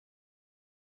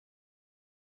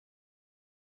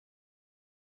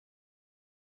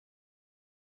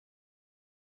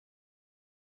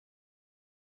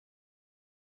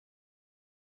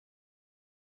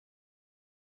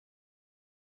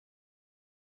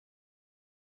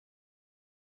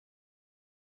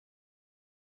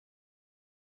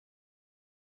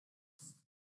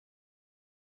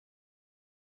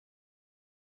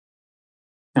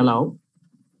Hello.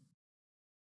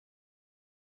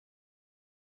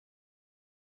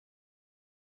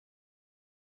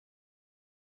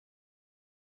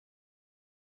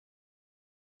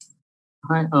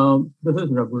 Hi, this is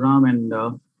Raghuram, and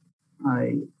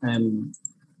I am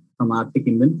from Arctic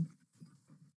Inland.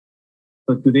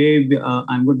 So today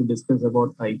I'm going to discuss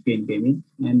about IP and gaming.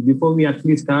 And before we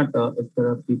actually start, if there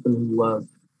are people who are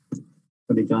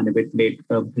going to join a bit late,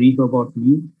 a brief about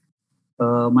me.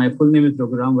 My full name is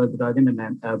Raghuram Varadarajan,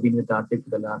 and I've been with Arctic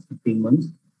for the last 15 months.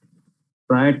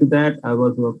 Prior to that, I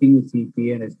was working with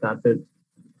CPA, and I started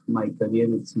my career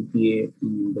with CPA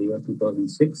in the year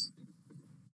 2006.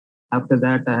 After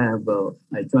that,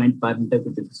 I joined Parentech,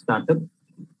 which is a startup,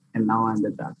 and now I'm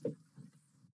with Arctic.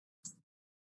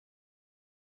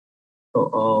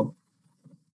 So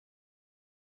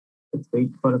let's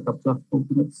wait for a couple of more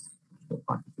minutes for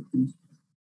participants.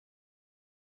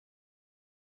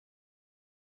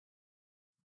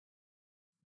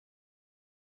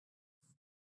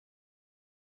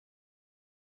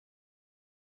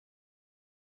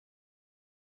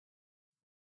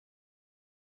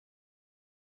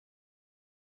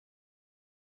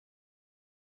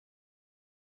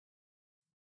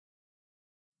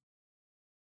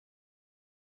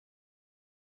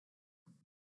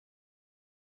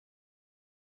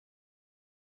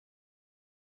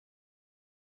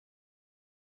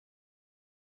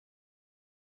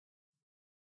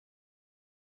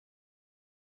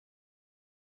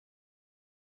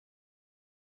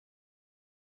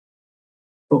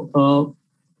 So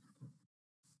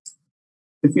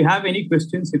if you have any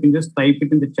questions, you can just type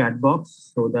it in the chat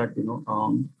box so that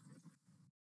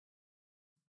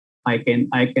I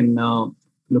can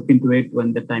look into it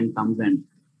when the time comes and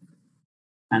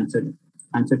answer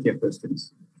your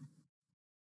questions.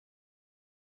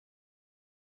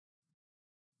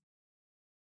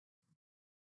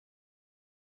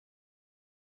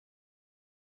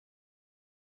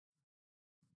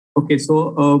 Okay,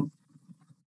 so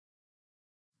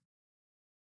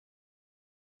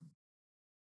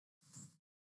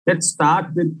let's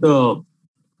start with the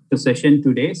session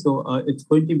today. So it's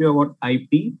going to be about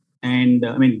IP and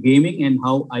gaming and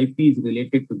how IP is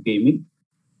related to gaming.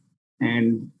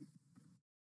 And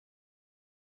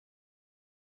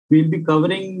we'll be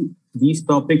covering these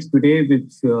topics today,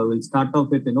 which will start off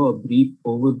with a brief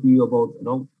overview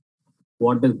about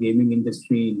what does gaming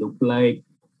industry look like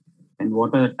and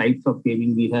what are the types of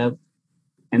gaming we have,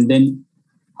 and then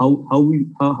how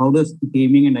does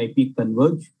gaming and IP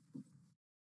converge,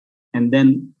 and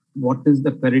then what is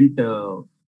the current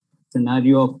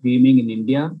scenario of gaming in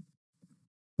India.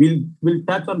 We'll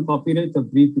touch on copyright a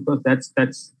brief because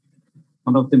that's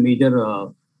one of the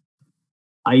major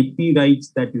IP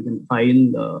rights that you can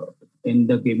file in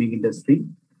the gaming industry.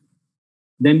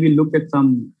 Then we look at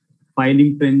some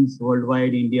filing trends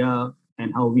worldwide, India,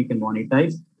 and how we can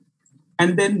monetize.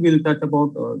 And then we'll touch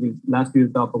about, we'll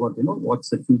talk about, what's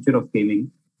the future of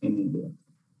gaming in India.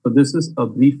 So this is a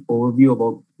brief overview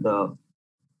about the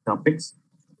topics.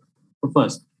 So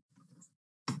first,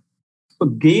 so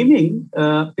gaming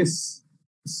is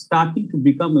starting to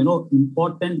become,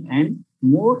 important and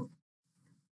more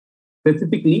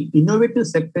specifically innovative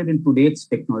sector in today's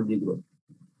technology growth.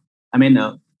 I mean,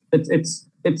 it's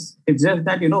just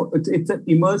that it's an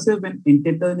immersive and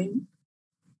entertaining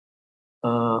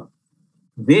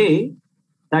way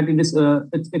that it is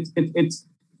it's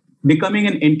becoming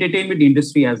an entertainment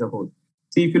industry as a whole.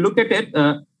 See, if you look at it,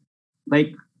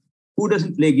 like who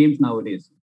doesn't play games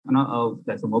nowadays?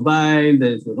 There's a mobile.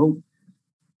 There's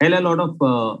hell a lot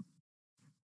of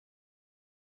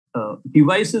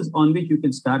devices on which you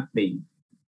can start playing.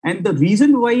 And the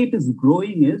reason why it is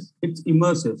growing is it's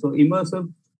immersive. So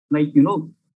immersive, like,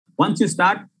 once you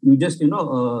start, you just,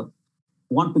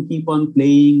 want to keep on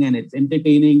playing and it's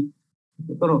entertaining.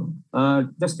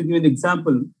 Just to give you an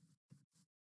example,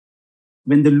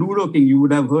 when the Ludo King, you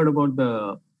would have heard about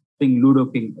the thing Ludo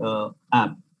King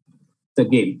app, the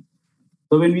game.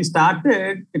 So when we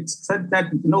started, it's said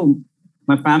that,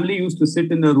 my family used to sit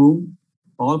in a room,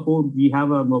 all four, we have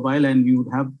a mobile and we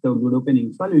would have the Ludo King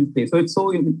installed, we'll play. So it's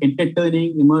so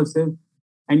entertaining, immersive,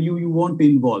 and you want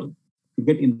to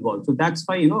get involved. So that's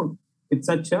why, it's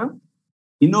such a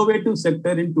innovative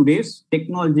sector in today's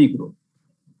technology growth.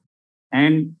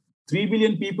 And 3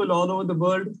 billion people all over the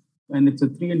world, and it's a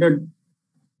 $300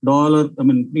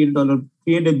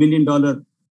 billion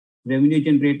revenue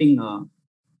generating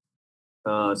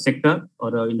sector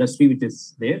or industry which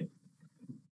is there.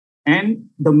 And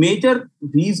the major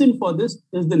reason for this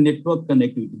is the network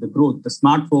connectivity, the growth, the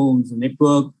smartphones, the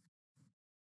network,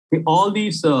 all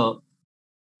these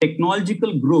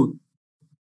technological growth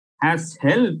has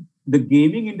helped the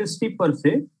gaming industry per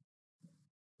se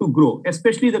to grow,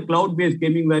 especially the cloud-based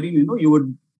gaming, wherein you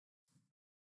would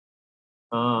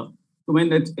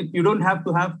you don't have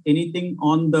to have anything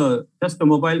on the just a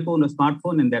mobile phone, a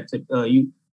smartphone, and that's it.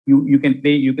 You can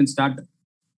play, you can start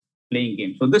playing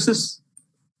games. So this is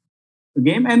the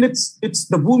game, and it's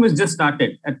the boom is just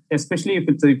started, especially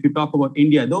if you talk about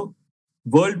India, though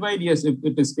worldwide, yes, it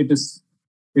has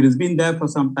been there for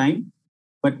some time,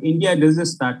 but India this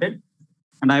just started,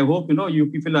 and I hope you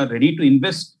people are ready to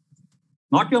invest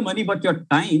not your money but your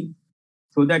time,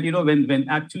 so that when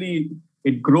actually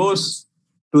it grows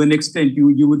to an extent,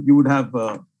 you would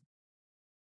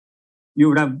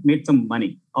have made some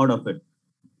money out of it.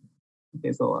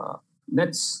 Okay, so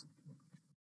let's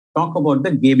talk about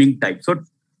the gaming types. So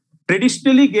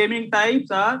traditionally, gaming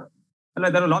types are, well,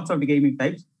 there are lots of gaming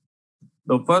types.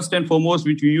 The first and foremost,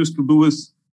 which we used to do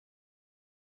is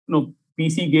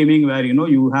PC gaming, where you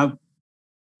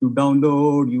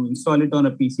download, you install it on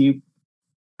a PC,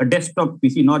 a desktop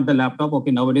PC, not the laptop.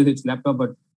 Okay, nowadays it's laptop,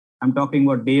 but I'm talking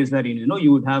about days where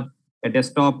you would have a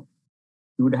desktop,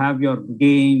 you would have your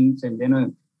games, and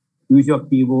then use your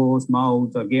keyboards,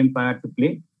 mouse, or gamepad to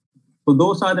play. So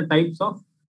those are the types of,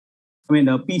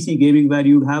 PC gaming, where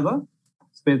you have a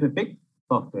specific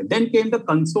software. Then came the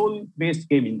console-based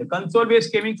gaming. The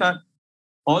console-based gamings are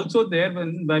also there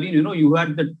wherein you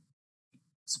had the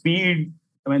speed,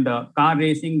 the car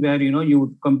racing, where you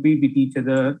would compete with each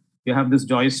other. You have this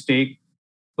joystick.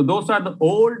 So those are the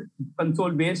old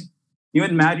console-based.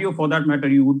 Even Mario, for that matter,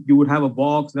 you would have a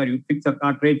box where you fix a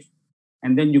cartridge,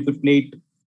 and then you could play it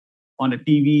on a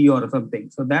TV or something.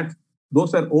 So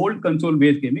those are old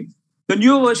console-based gaming. The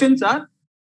newer versions are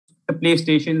the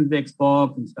PlayStations, the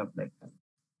Xbox, and stuff like that.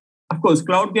 Of course,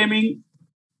 cloud gaming.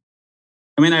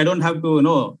 I don't have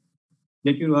to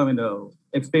let you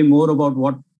explain more about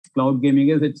what cloud gaming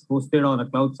is. It's hosted on a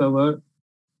cloud server,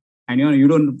 and you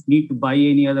don't need to buy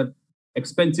any other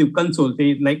expensive console,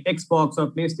 say like Xbox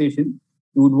or PlayStation.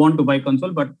 You would want to buy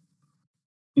console, but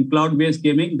in cloud-based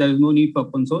gaming, there is no need for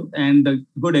console. And the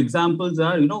good examples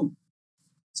are,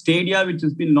 Stadia, which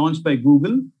has been launched by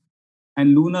Google,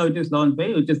 and Luna, which is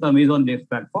the Amazon-based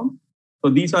platform. So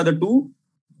these are the two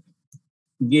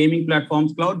gaming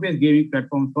platforms, cloud-based gaming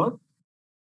platforms for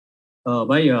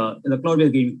by the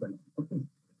cloud-based gaming platform. Okay.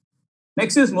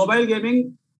 Next is mobile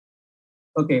gaming.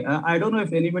 Okay, I don't know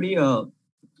if anybody, I'm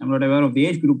not aware of the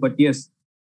age group, but yes,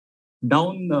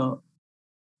 down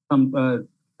some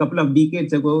couple of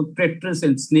decades ago, Tetris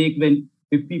and Snake,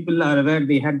 if people are aware,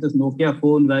 they had this Nokia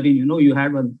phone wherein you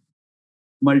had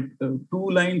two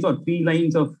lines or three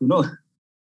lines of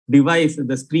device,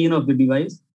 the screen of the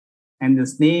device, and the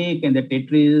Snake and the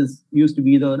Tetris used to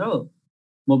be the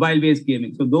mobile-based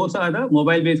gaming. So those are the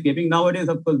mobile-based gaming. Nowadays,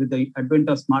 of course, with the advent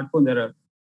of smartphone, there are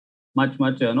much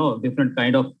different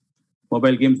kind of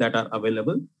mobile games that are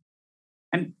available.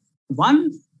 And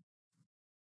one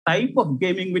type of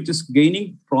gaming which is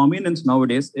gaining prominence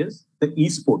nowadays is the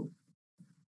esport.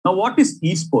 Now, what is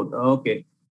esport? Okay.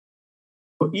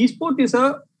 So esport is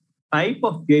a type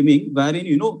of gaming wherein,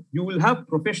 you will have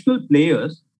professional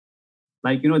players,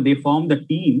 like, they form the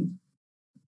team.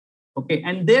 Okay.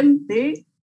 And then they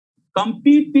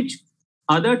compete with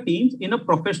other teams in a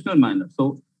professional manner.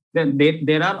 So then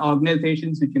there are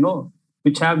organizations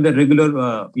which have the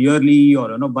regular yearly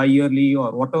or bi-yearly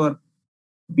or whatever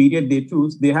period they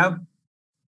choose. They have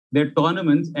their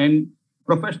tournaments, and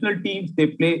professional teams, they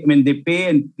play. They pay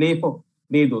and play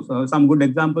those. Some good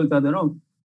examples are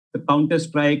the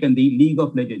Counter-Strike and the League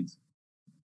of Legends.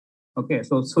 Okay,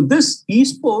 so this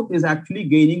esport is actually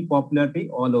gaining popularity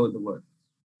all over the world.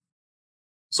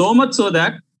 So much so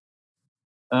that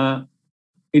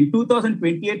in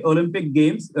 2028 Olympic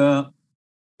Games,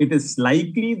 it is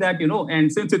likely that,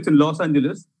 and since it's in Los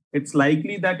Angeles, it's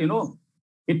likely that,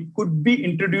 it could be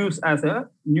introduced as a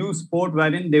new sport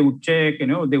wherein they would check,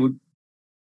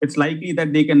 it's likely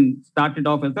that they can start it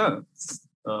off as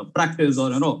a practice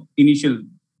or, initial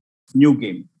new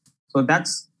game. So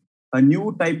that's a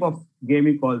new type of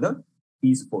gaming called the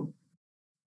esport.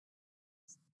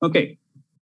 Okay.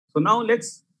 So now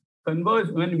let's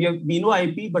converge. When we know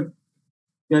IP, but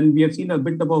then we have seen a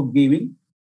bit about gaming.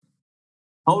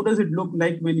 How does it look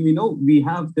like when we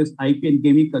have this IP and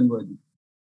gaming convergence?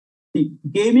 See,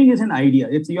 gaming is an idea.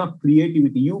 It's your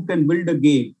creativity. You can build a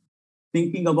game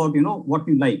thinking about, what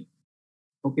you like.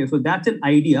 Okay, so that's an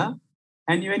idea.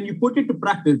 And when you put it to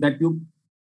practice, that means,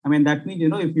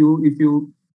 if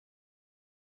you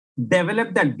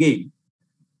develop that game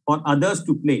for others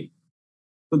to play,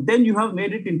 so then you have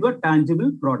made it into a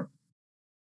tangible product.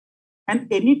 And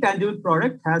any tangible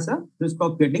product has a risk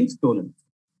of getting stolen.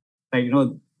 Like,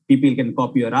 People can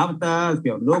copy your avatars,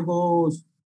 your logos,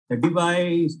 the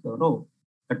device,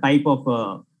 the type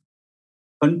of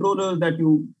controllers that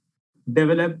you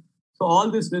develop. So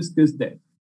all this risk is there.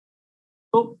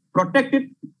 So protect it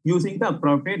using the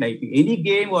appropriate IP. Any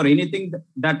game or anything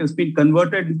that has been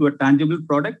converted into a tangible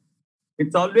product,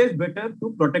 it's always better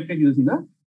to protect it using the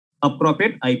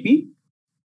appropriate IP.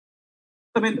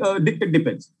 I mean, it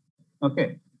depends.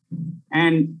 Okay.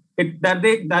 And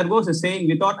there goes a saying,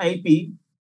 without IP,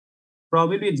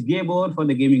 probably it's game over for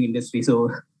the gaming industry. So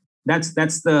that's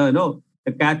the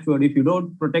the catchword. If you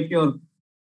don't protect your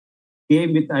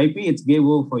game with IP, it's game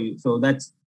over for you. So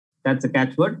that's a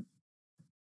catchword.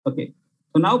 Okay.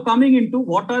 So now coming into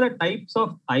what are the types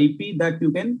of IP that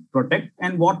you can protect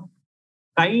and what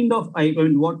kind of IP,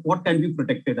 what can be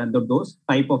protected under those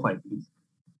type of IPs.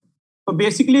 So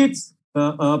basically it's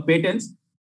patents.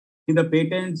 In the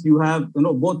patents, you have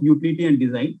both utility and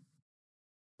design.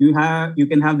 You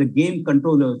can have the game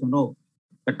controllers,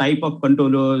 the type of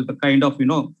controllers, the kind of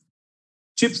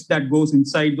chips that goes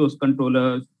inside those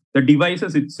controllers, the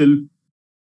devices itself,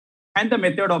 and the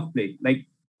method of play. Like,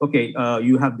 okay,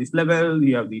 you have this level,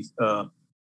 you have these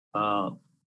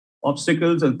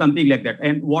obstacles and something like that,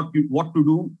 and what to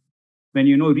do when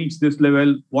reach this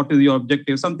level, what is your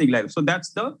objective, something like that. So that's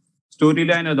the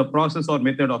storyline or the process or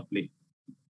method of play.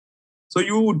 So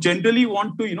you generally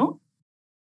want to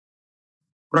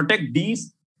protect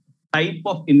these type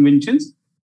of inventions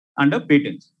under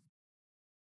patents.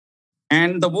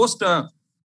 And the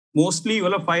mostly you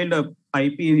will have filed a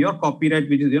IP in your copyright,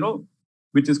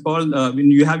 which is called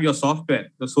when you have your software,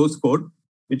 the source code,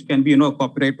 which can be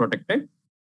copyright protected.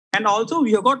 And also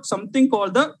we have got something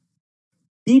called the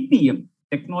TPM,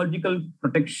 technological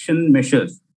protection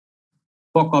measures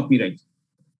for copyrights.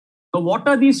 So what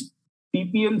are these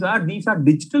TPMs? These are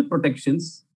digital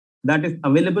protections that is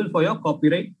available for your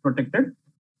copyright protected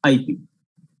IP.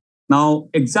 Now,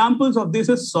 examples of this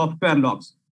is software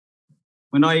locks.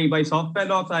 When by software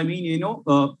locks, I mean,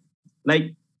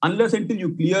 like unless until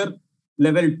you clear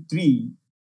level 3,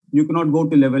 you cannot go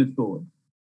to level 4.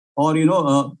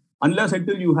 Or, unless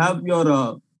until you have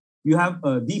your,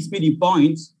 these many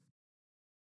points,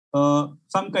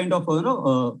 some kind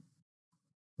of,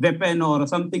 weapon or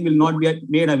something will not be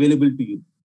made available to you.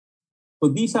 So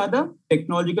these are the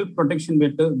technological protection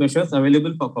measures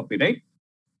available for copyright.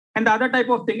 And the other type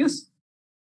of thing is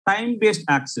time-based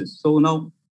access. So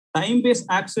now time-based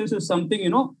access is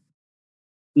something,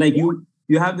 like you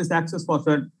have this access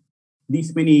for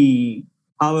these many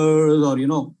hours or,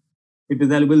 it is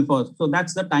available for. So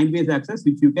that's the time-based access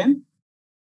which you can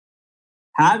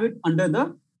have it under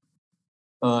the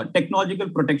technological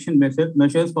protection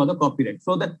measures for the copyright.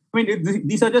 So that,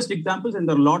 these are just examples, and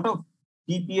there are a lot of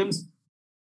TPMs,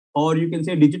 or you can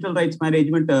say digital rights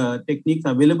management techniques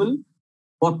available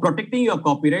for protecting your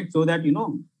copyright, so that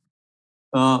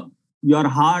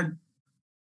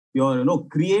your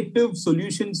creative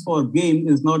solutions for game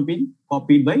is not being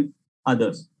copied by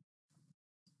others.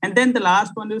 And then the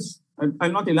last one is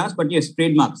not the last, but yes,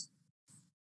 trademarks.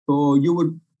 So you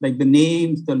would like the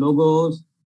names, the logos,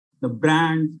 the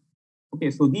brands.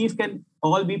 Okay, so these can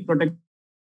all be protected.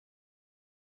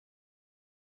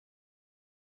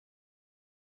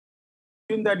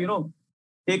 That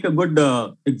take a good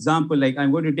example. Like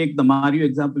I'm going to take the Mario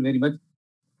example very much.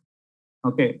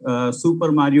 Okay,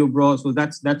 Super Mario Bros. So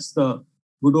that's the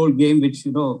good old game which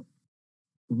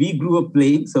we grew up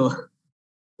playing. So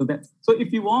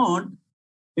if you want,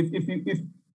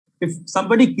 if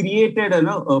somebody created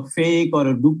a fake or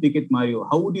a duplicate Mario,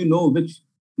 how would you know which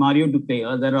Mario to play?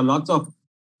 There are lots of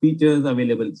features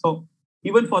available. So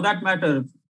even for that matter,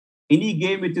 any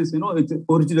game which is it's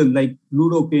original, like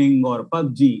Ludo King or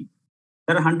PUBG,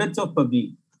 there are hundreds of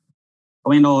PUBG.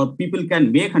 Or people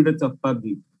can make hundreds of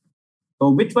PUBG.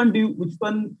 So which one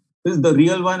is the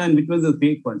real one and which one is the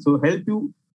fake one? So help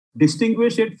you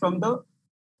distinguish it from the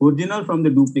original from the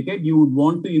duplicate. You would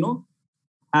want to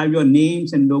have your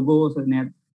names and logos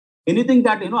and anything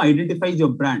that identifies your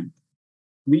brand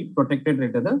be protected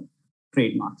under the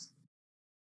trademarks.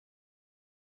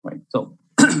 Right. So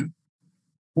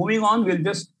moving on, we'll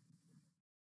just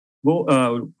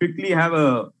go quickly have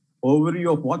a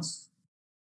overview of what's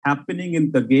happening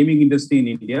in the gaming industry in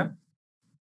India.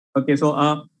 Okay,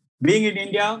 so being in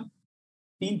India,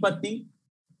 Teen Patti,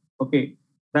 okay,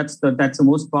 that's the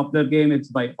most popular game. It's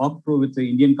by Octro, it's an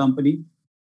Indian company,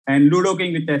 and Ludo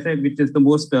King, which I said, which is the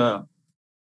most.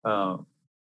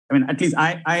 At least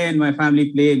I and my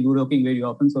family play Ludo King very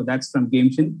often, so that's from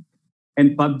Gameshin.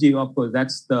 And PUBG, of course,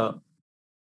 that's the.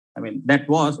 That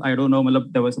was, I don't know,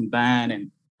 there was some ban,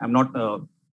 and I'm not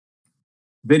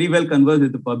very well conversed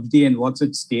with the PUBG and what's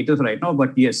its status right now.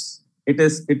 But yes,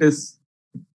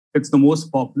 it's the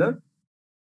most popular.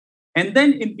 And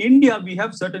then in India, we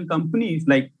have certain companies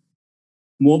like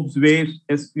Mobswave,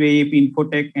 SVAP,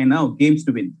 Infotech, and now Games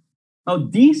to Win. Now,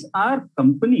 these are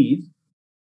companies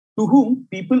to whom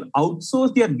people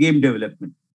outsource their game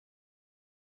development.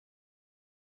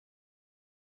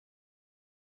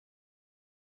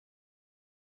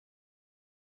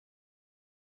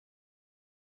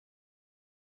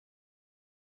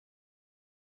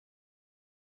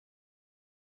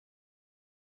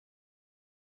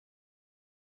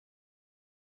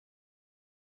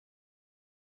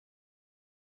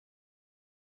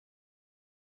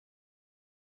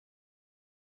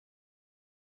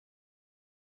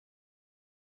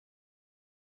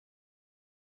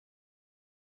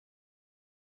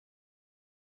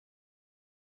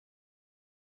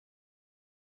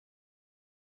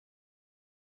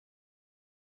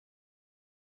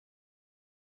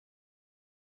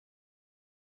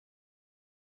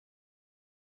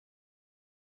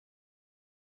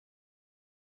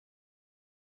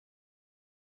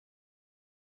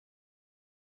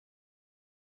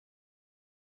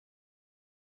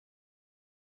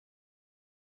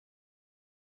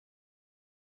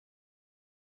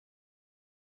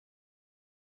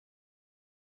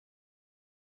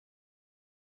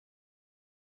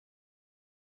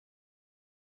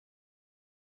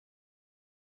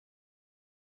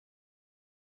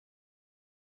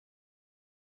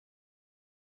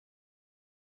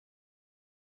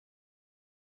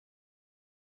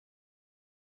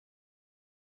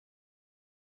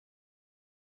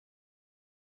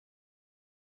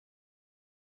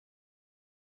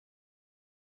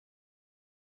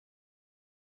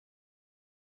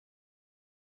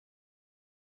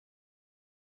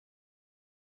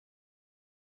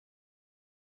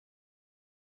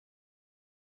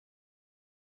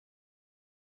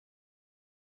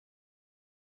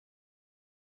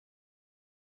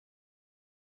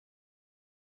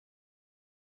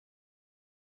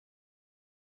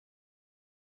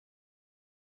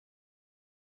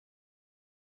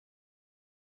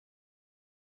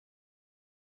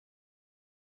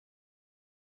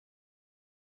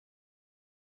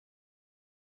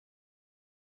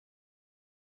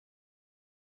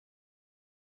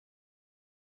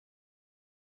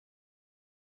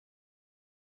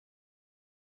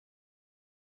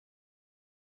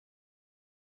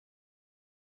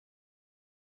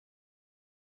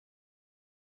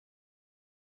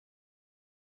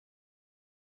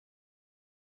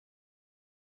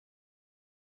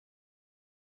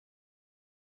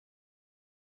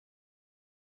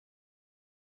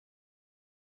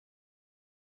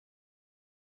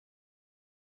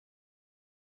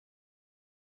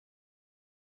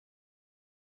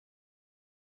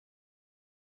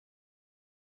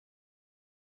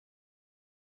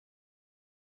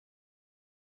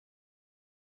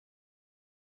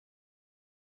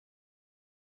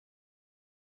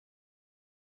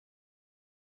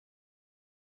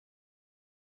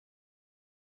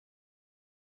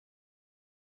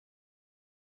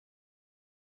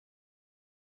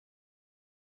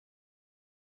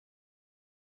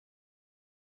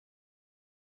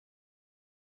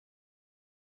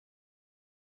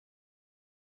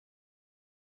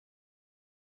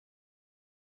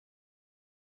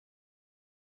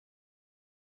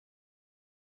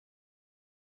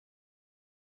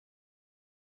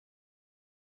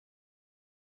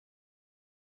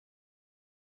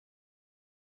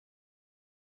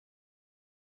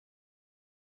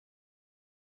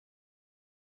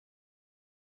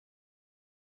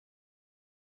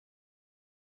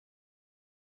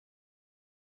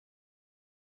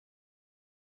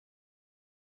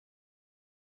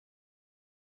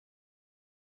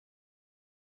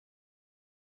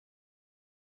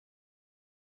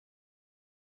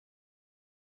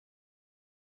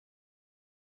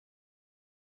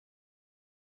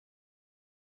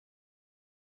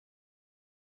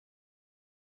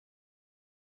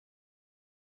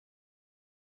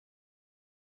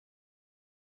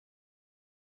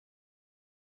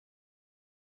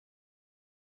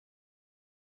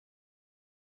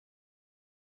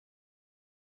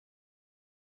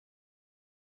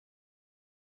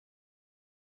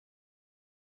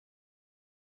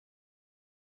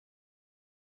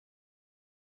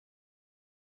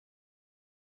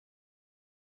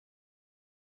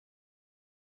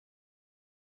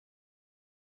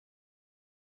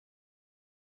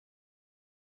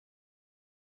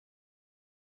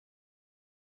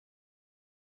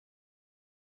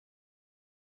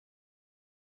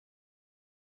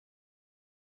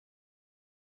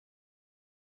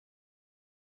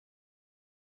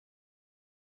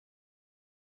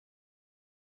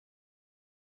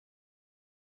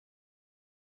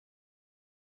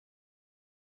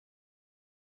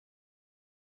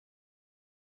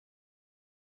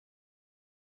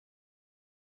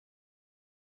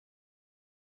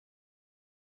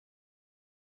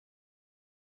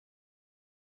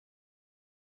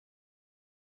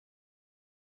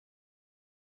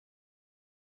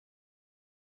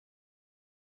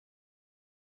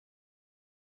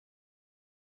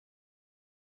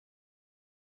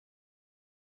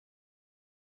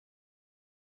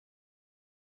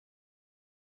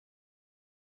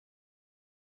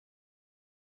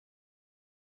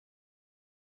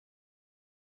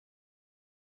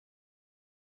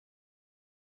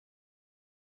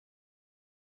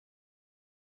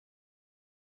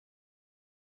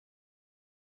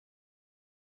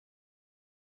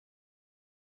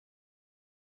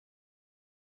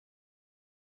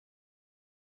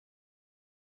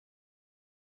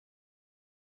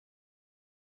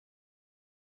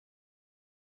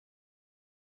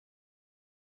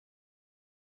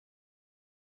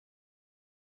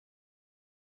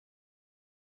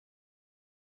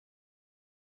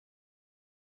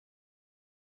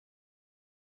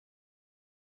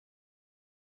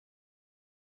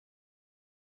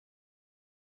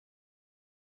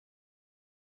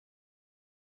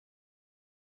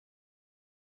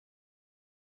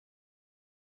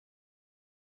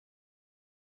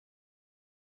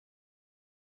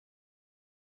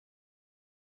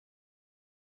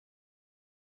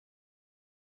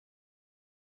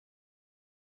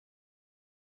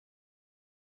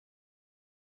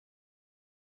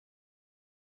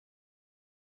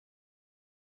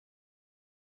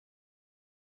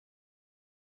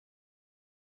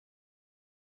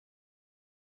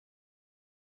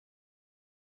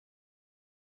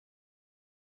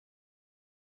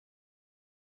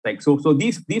 Like so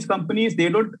these companies, they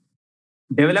don't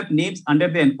develop names under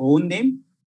their own name,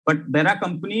 but there are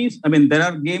companies. I mean, there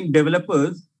are game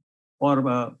developers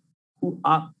or who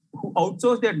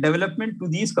outsource their development to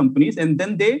these companies, and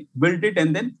then they build it,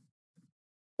 and then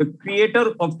the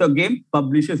creator of the game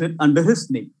publishes it under his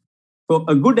name. So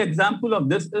a good example of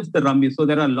this is the Rummy. So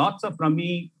there are lots of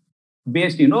Rummy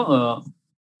based,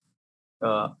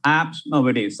 apps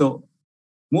nowadays. So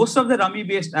most of the Rummy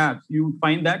based apps, you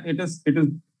find that it is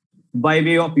by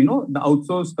way of the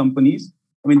outsourced companies.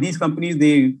 I mean, these companies,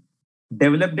 they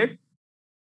developed it,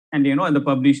 and and the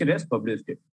publisher has published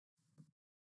it.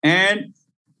 And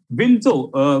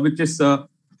Winzo, which is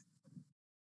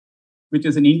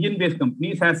an Indian-based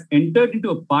company, has entered into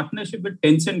a partnership with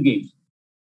Tencent Games.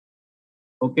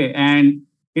 Okay, and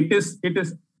it is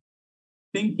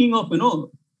thinking of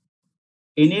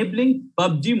enabling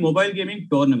PUBG mobile gaming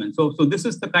tournaments. So this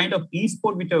is the kind of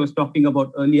esport which I was talking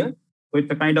about earlier. So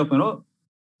it's a kind of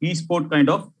esport kind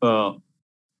of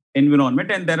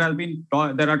environment, and there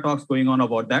are talks going on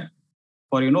about that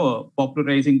for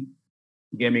popularizing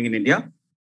gaming in India.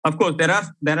 Of course, there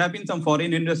have been some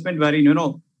foreign investment wherein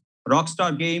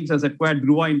Rockstar Games has acquired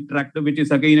Grua Interactive, which is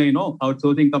again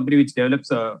outsourcing company which develops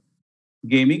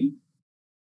gaming.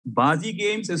 Bazi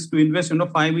Games is to invest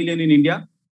 5 million in India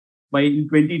by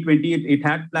 2020. It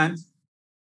had plans.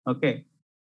 Okay.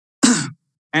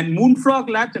 And Moonfrog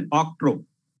Labs and Octro,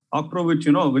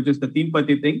 which is the Teen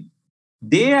Pati thing,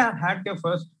 they have had their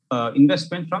first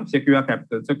investment from Secure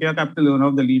Capital. Secure Capital is one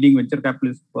of the leading venture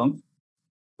capitalist firms.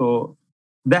 So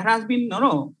there has been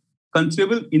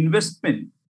considerable investment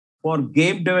for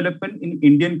game development in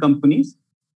Indian companies,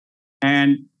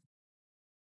 and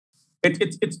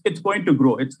it's going to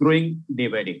grow. It's growing day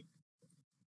by day.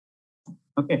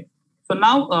 Okay. So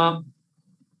now,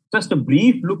 just a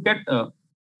brief look at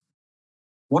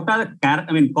what are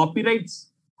the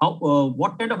copyrights. How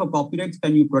what kind of a copyrights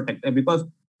can you protect? Because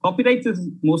copyrights is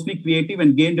mostly creative,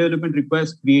 and game development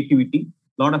requires creativity,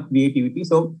 a lot of creativity.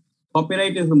 So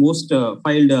copyright is the most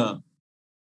filed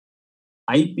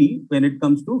IP when it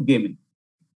comes to gaming.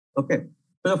 Okay.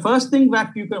 So the first thing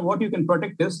that what you can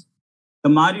protect is the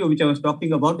Mario, which I was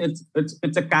talking about.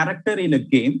 It's a character in a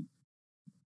game,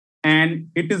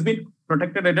 and it has been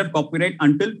protected under copyright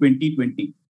until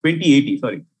 2080.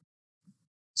 Sorry.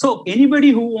 So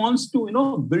anybody who wants to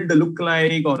build a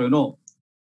lookalike or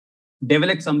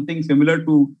develop something similar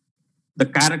to the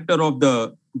character of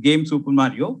the game Super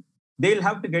Mario, they'll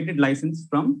have to get it licensed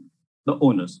from the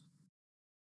owners.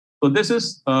 So this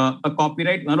is a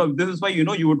copyright. This is why you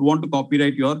would want to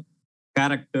copyright your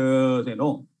characters,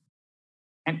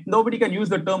 and nobody can use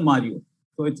the term Mario.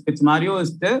 So it's Mario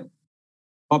is the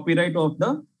copyright of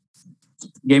the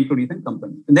game producing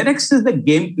company. And the next is the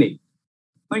gameplay.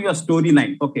 Now your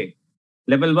storyline. Okay,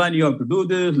 level 1 you have to do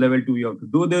this. Level 2 you have to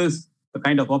do this. The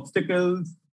kind of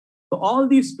obstacles. So all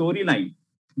these storyline,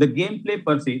 the gameplay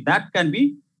per se, that can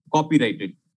be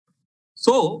copyrighted.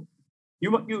 So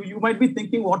you might be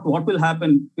thinking what will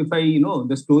happen if I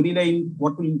the storyline,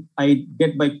 what will I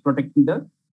get by protecting the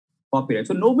copyright?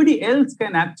 So nobody else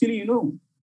can actually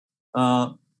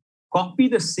copy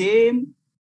the same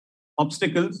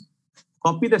obstacles,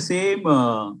 copy the same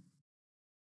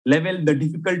level, the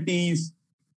difficulties,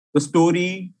 the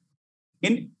story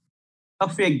in a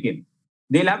fake game.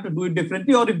 They'll have to do it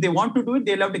differently, or if they want to do it,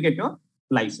 they'll have to get your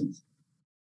license.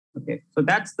 Okay, so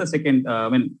that's the second.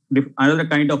 Another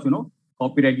kind of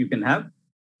copyright you can have.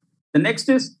 The next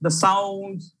is the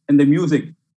sounds and the music.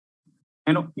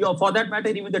 For that matter,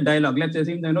 even the dialogue. Let's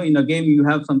assume in a game you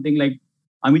have something like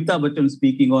Amitabh Bachchan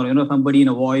speaking, or somebody in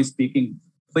a voice speaking.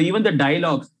 So even the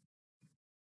dialogues.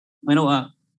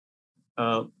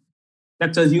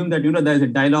 Let's assume that there's a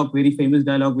dialogue, very famous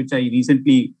dialogue, which I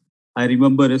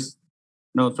remember is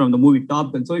from the movie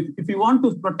Top Gun. So if you want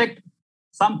to protect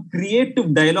some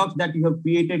creative dialogues that you have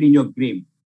created in your game,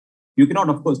 you cannot,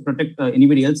 of course, protect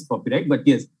anybody else's copyright. But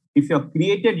yes, if you have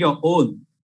created your own,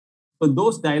 so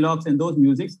those dialogues and those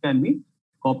musics can be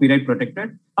copyright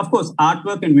protected. Of course,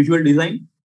 artwork and visual design.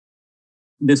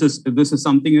 This is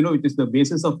something which is the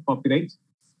basis of copyright.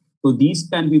 So these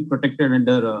can be protected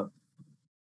under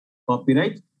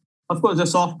copyright. Of course, the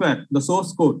software, the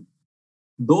source code,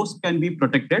 those can be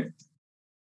protected.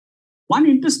 One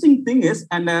interesting thing is,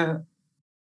 and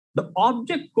the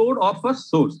object code of a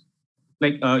source.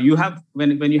 Like you have,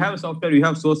 when you have a software, you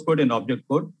have source code and object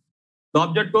code. The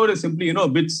object code is simply,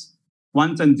 bits,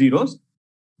 ones and zeros.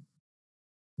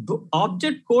 The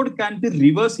object code can be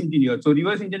reverse engineered. So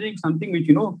reverse engineering is something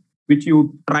which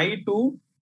you try to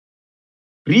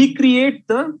recreate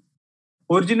the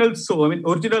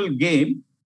original game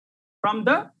from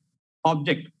the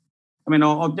object.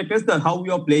 object is the how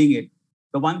you are playing it,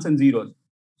 the ones and zeros.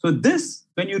 So this,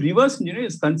 when you reverse engineer,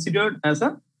 is considered as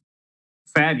a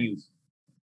fair use.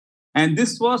 And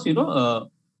this was,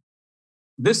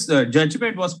 this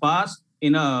judgment was passed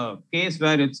in a case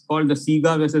where it's called the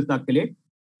Sega versus the Accolade.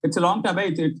 It's a long time back.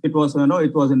 It was,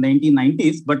 it was in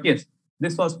 1990s. But yes,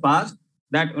 this was passed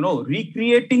that,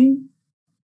 recreating,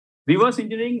 reverse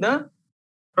engineering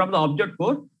from the object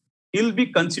code will be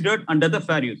considered under the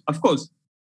fair use. Of course,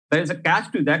 there is a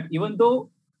catch to that. Even though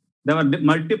there were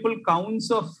multiple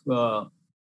counts of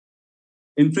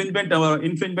infringement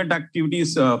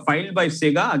activities filed by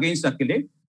Sega against Accolade,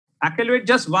 Accolade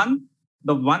just won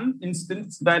the one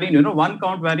instance wherein, one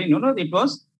count wherein, it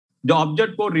was the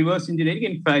object code reverse engineering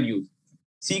in fair use.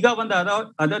 Sega won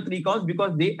the other three counts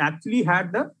because they actually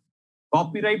had the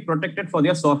copyright protected for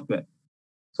their software.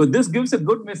 So this gives a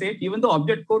good message. Even though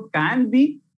object code can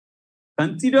be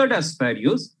considered as fair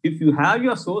use, if you have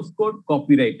your source code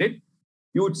copyrighted,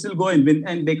 you would still go and win,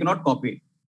 and they cannot copy it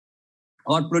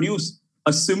or produce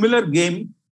a similar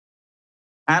game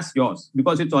as yours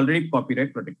because it's already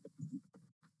copyright protected.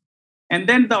 And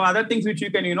then the other things which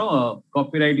you can,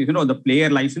 copyright is, the player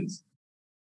license,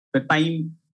 the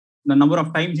time, the number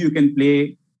of times you can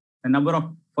play, the number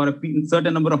of, for a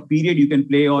certain number of period you can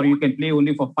play, or you can play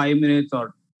only for 5 minutes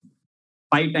or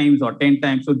 5 times or 10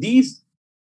 times. So these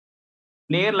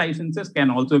player licenses can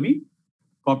also be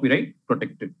copyright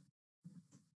protected.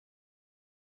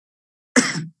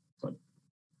 Sorry.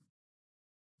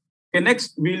 Okay,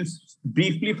 next we'll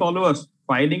briefly follow a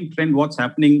filing trend, what's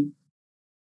happening.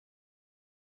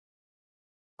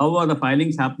 How are the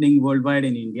filings happening worldwide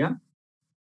in India?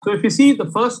 So if you see the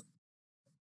first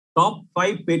top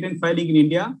 5 patent filing in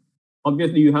India,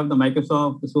 obviously you have the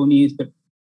Microsoft, the Sony's, the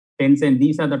Tencent.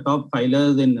 These are the top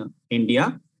filers in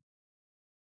India.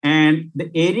 And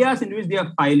the areas in which they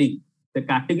are filing, the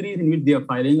categories in which they are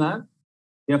filing are,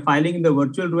 they are filing in the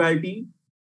virtual reality,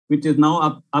 which is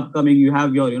now upcoming. You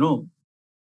have your, AR,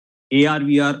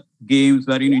 VR games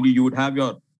where you would have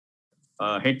your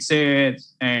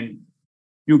headsets, and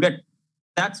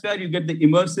that's where you get the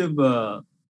immersive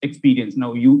experience.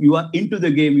 Now you are into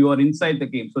the game, you are inside the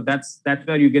game. So that's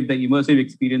where you get the immersive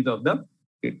experience of the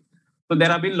game. So there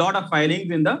have been a lot of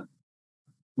filings in the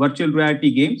virtual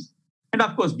reality games. And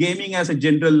of course, gaming as a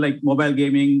general, like mobile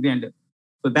gaming. And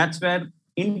so that's where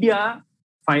India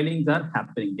filings are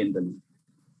happening generally.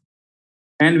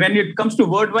 And when it comes to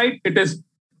worldwide, it is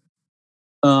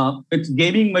it's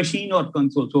gaming machine or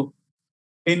console. So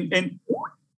in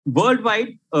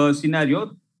worldwide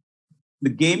scenario,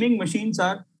 the gaming machines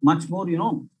are much more,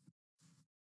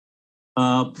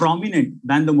 prominent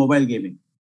than the mobile gaming.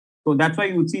 So that's why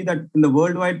you would see that in the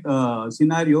worldwide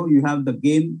scenario, you have the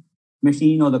game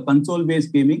machine or the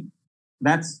console-based gaming.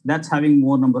 That's having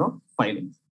more number of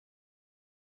filings.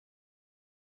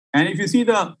 And if you see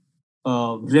the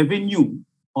revenue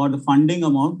or the funding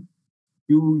amount,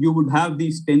 you would have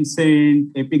these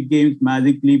Tencent, Epic Games,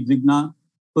 Magic Leap, Zigna.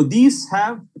 So these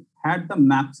have had the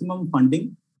maximum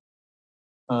funding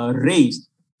raised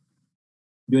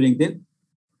during this.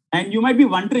 And you might be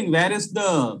wondering, where are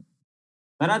the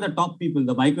top people,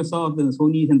 the Microsoft, the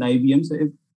Sony's, and the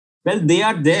IBMs? Well, they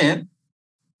are there.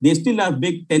 They still are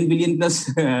big, 10 billion plus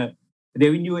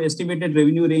revenue, estimated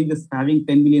revenue range is having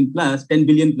 10 billion plus,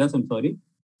 I'm sorry.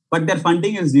 But their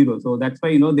funding is zero. So that's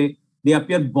why, they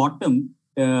appear bottom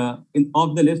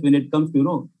of the list when it comes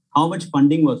to, how much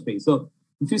funding was paid. So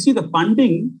if you see the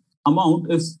funding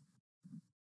amount is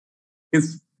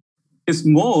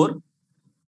more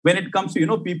when it comes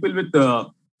to, people with,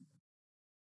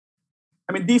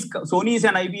 these Sony's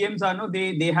and IBMs are,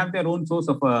 they have their own source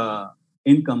of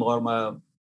income, or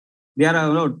they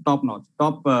are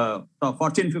top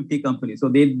Fortune 50 companies. So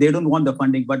they don't want the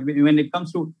funding. But when it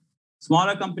comes to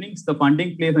smaller companies, the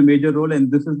funding plays a major role,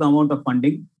 and this is the amount of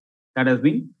funding that has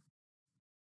been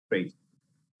raised.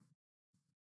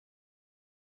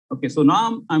 Okay, so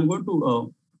now I'm going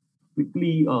to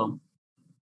quickly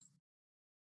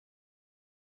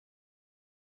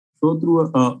show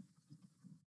through a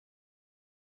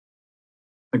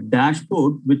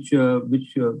dashboard which so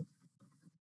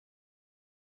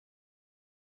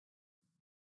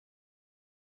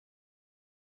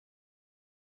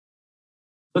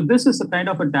this is a kind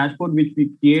of a dashboard which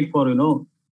we create for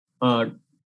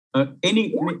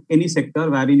any sector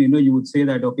wherein you would say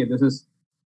that, okay, this is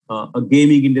a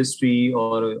gaming industry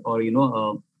or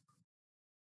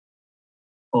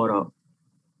a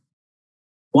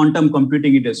quantum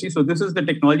computing industry. So this is the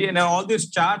technology, and all these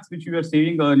charts which we were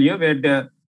saying earlier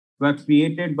were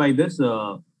created by this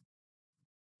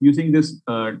using this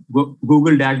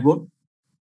Google dashboard.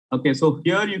 Okay, so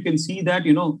here you can see that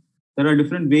there are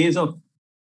different ways of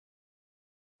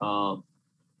uh,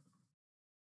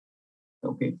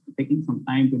 okay, taking some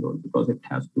time to load because it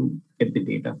has to get the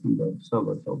data from the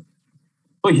server. So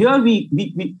here we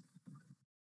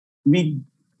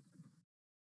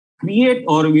create,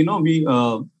 or we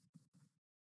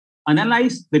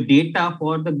analyze the data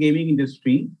for the gaming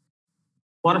industry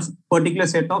for a particular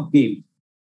set of games,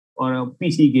 or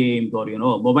PC games, or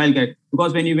mobile games.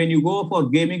 Because when you go for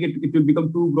gaming, it will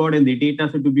become too broad, and the data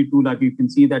set will be too large. You can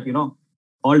see that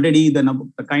already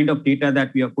the kind of data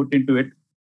that we have put into it,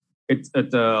 it's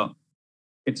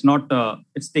not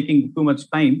it's taking too much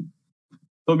time.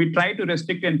 So we try to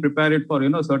restrict and prepare it for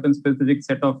certain specific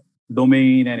set of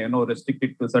domain, and restrict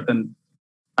it to certain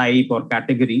type or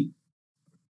category.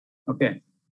 Okay.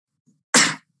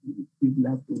 You will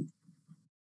have to.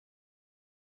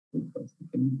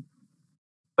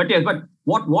 But yes, but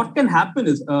what can happen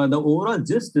is the overall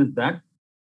gist is that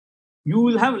you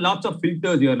will have lots of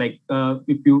filters here. Like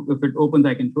if it opens,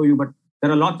 I can show you. But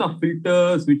there are lots of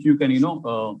filters which you can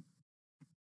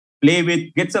play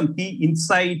with, get some key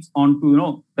insights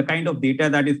onto the kind of data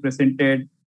that is presented.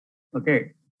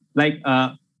 Okay, like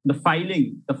the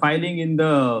filing in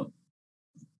the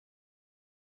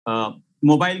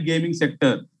mobile gaming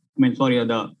sector.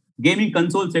 The gaming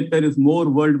console sector is more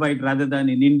worldwide rather than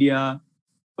in India.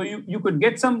 So you could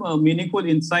get some meaningful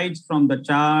insights from the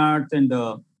charts and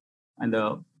the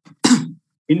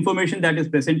information that is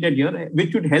presented here,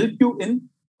 which would help you in,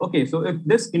 okay, so if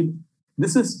this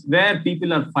is where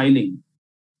people are filing.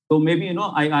 So maybe,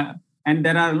 and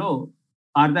there are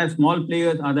there small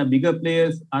players, are there bigger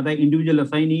players, are there individual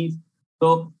assignees?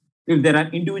 So if there are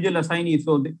individual assignees,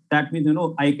 so that means,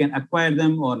 I can acquire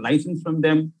them or license from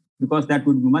them, because that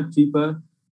would be much cheaper.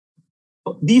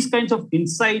 So these kinds of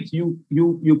insights, you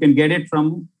can get it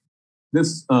from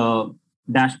this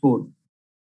dashboard.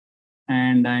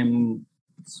 And I'm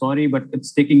sorry, but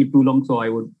it's taking it too long. So I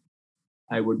would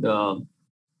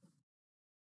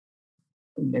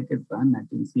let it run. I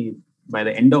can see by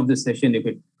the end of this session, if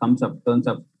it turns up,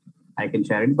 I can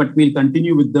share it. But we'll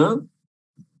continue with the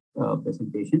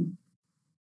presentation.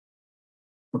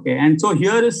 Okay, and so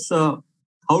here is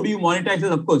how do you monetize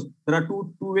this? Of course, there are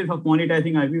two ways of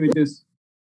monetizing IP, which is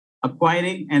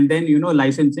acquiring and then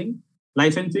licensing.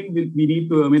 Licensing we need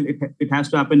to. It has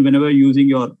to happen whenever you're using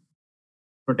your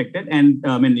protected and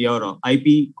your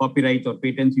IP copyrights or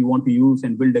patents you want to use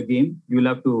and build a game. You will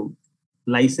have to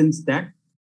license that,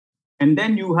 and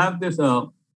then you have this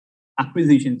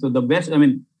acquisition. So the best.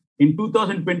 In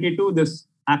 2022, this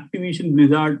Activision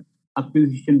Blizzard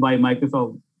acquisition by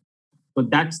Microsoft. So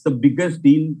that's the biggest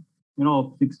deal,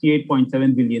 of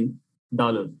 $68.7 billion.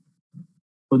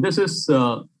 So this is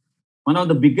one of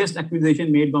the biggest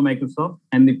acquisition made by Microsoft,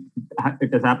 and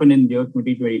it has happened in year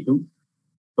 2022.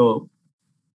 So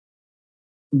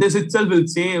this itself will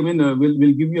say, will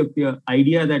give you a clear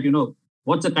idea that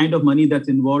what's the kind of money that's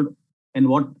involved,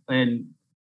 and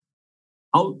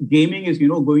how gaming is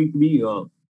going to be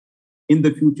in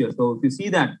the future. So if you see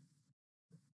that,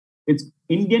 it's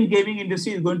Indian gaming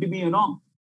industry is going to be $5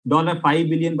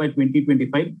 billion by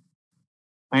 2025,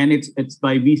 and it's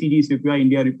by BCG CPI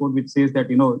India report, which says that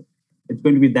it's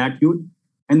going to be that huge.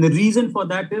 And the reason for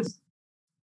that is,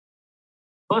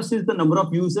 first is the number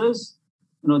of users.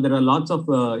 There are lots of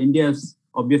India's,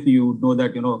 obviously you know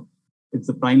that it's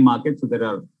a prime market, so there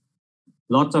are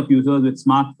lots of users with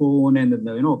smartphone and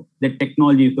the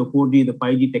technology, so 4G, the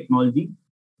 5G technology.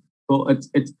 So it's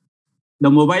the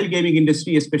mobile gaming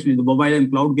industry, especially the mobile and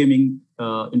cloud gaming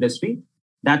industry.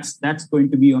 That's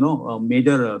going to be a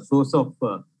major source of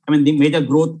the major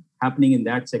growth happening in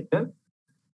that sector.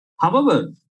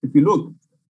 However, if you look,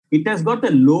 it has got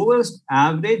the lowest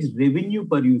average revenue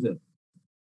per user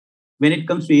when it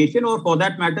comes to Asian, or for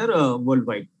that matter,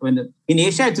 worldwide. In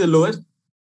Asia, it's the lowest.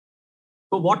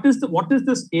 So what is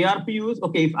this ARPU?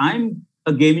 Okay, if I'm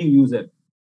a gaming user,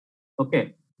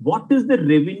 okay, what is the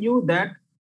revenue that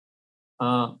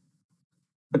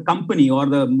the company or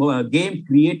the game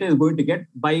creator is going to get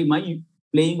by me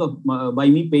playing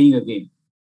a game?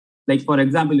 Like, for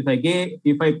example, if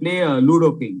I play a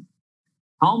Ludo King,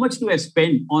 how much do I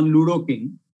spend on Ludo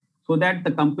King so that the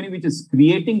company which is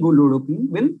creating Ludo King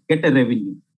will get a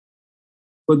revenue?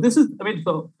 So this is,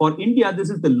 so for India, this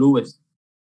is the lowest.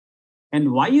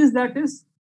 And why is that?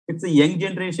 It's a young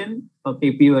generation.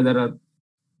 Okay, the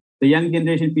young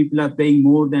generation people are playing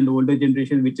more than the older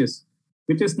generation, which is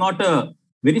not a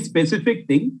very specific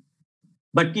thing.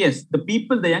 But yes, the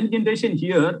young generation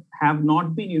here have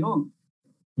not been,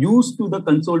 used to the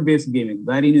console-based gaming,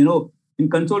 wherein, in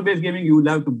console-based gaming, you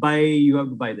have to buy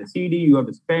the CD, you have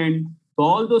to spend. So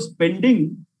all those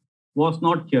spending was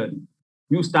not here.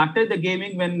 you started the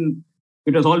gaming when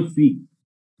it was all free.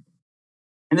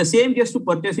 And the same gets to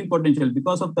purchasing potential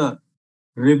because of the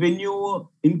revenue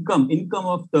income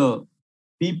of the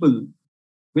people,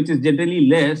 which is generally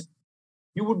less.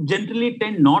 You would generally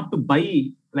tend not to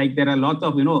buy. Like there are lots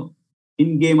of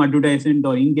in-game advertisement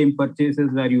or in-game purchases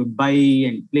where you buy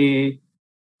and play.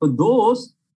 So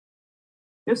those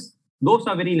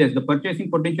are very less. The purchasing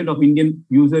potential of Indian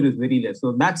user is very less.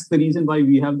 So that's the reason why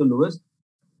we have the lowest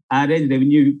average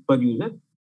revenue per user.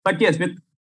 But yes, with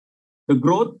the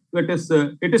growth, it is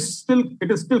still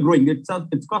growing. It's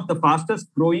got the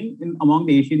fastest growing among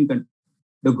the Asian countries.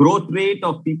 The growth rate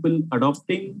of people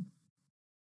adopting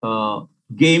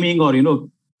gaming, or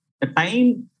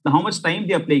how much time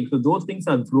they are playing. So those things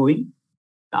are growing.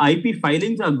 The IP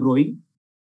filings are growing,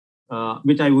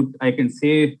 which I can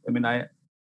say. I mean, let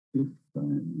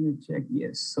me check.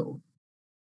 Yes, so.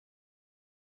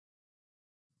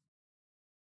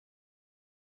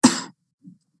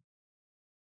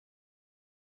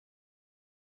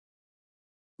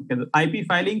 Okay, the IP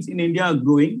filings in India are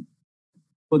growing.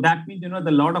 So that means, there are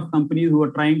a lot of companies who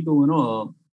are trying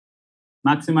to,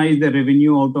 maximize the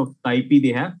revenue out of the IP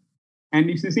they have. And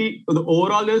if you see, so the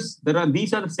overall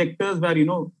these are the sectors where,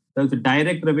 there's a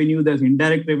direct revenue, there's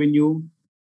indirect revenue,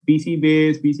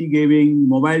 PC-based, PC gaming,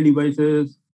 mobile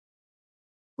devices.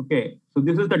 Okay, so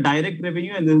this is the direct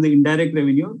revenue and this is the indirect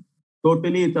revenue.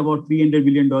 Totally, it's about $300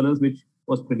 billion, which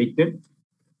was predicted.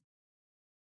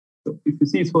 So if you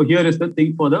see, so here is the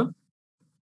thing so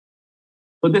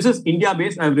this is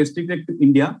India-based. I've restricted to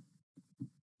India.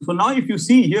 So now if you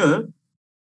see here,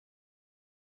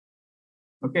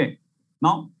 okay,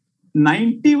 now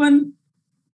 91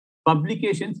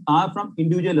 publications are from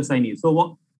individual assignees.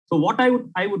 So what I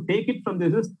would take it from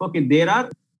this is, okay, there are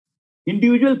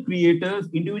individual creators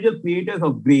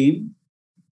of game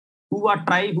who are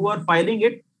filing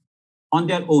it on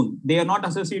their own. They are not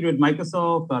associated with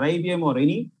Microsoft or IBM or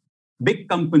any big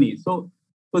company. So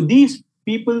these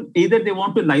people, either they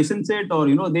want to license it, or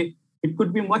it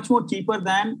could be much more cheaper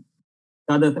than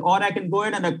the other, or I can go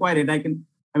ahead and acquire it.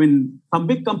 Some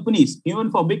big companies, even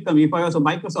for big companies, if I was a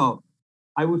Microsoft,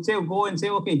 I would go and say,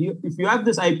 okay, if you have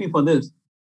this IP for this,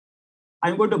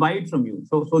 I'm going to buy it from you.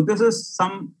 So this is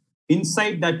some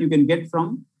insight that you can get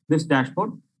from this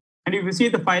dashboard. And if you see,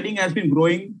 the filing has been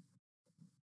growing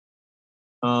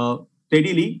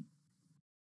steadily.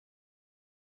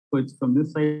 So it's from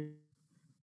this side.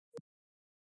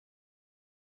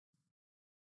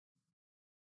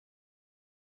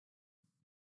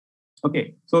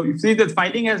 Okay, so you see the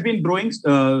filing has been growing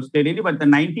steadily, but the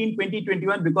 19, 20,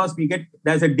 21, because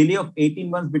there's a delay of 18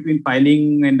 months between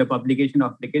filing and the publication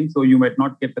of applicants, so you might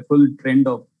not get the full trend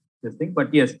of this thing.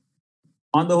 But yes,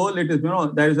 on the whole, it is,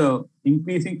 there is a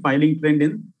increasing filing trend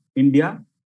in India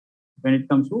when it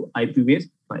comes to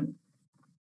IP-based filing.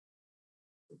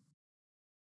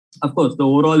 Of course, the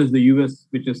overall is the US,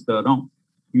 which is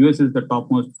US is the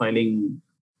topmost filing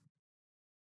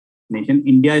nation.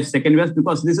 India is second best,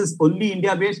 because this is only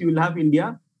India based. You will have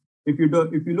India. If you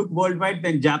look worldwide,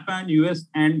 then Japan, US,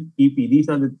 and EP. These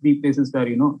are the three places where,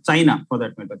 China for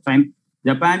that matter.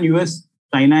 Japan, US,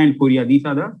 China, and Korea. These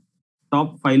are the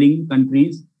top filing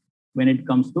countries when it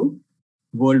comes to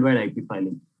worldwide IP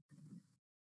filing.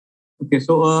 Okay,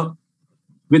 so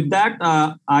with that,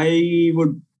 I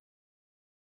would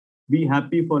be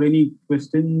happy for any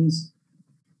questions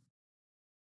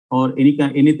or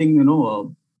anything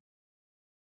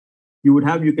you would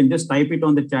have. You can just type it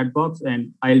on the chat box,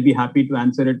 and I'll be happy to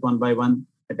answer it one by one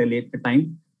at a later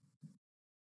time.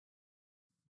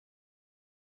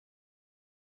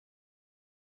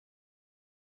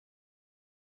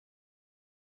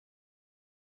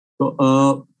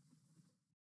 So,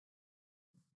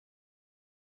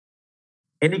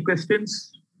 any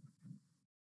questions?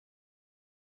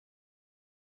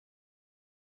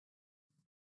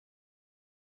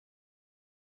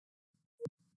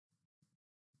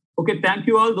 Okay, thank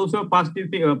you all those who have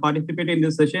participated in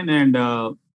this session, and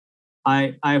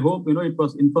I hope it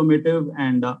was informative.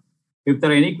 And if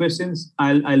there are any questions,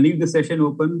 I'll leave the session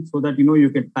open so that you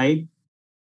can type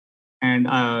in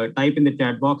the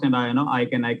chat box, and I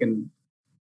can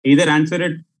either answer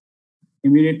it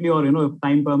immediately, or if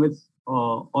time permits,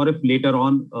 or if later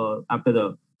on after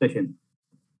the session.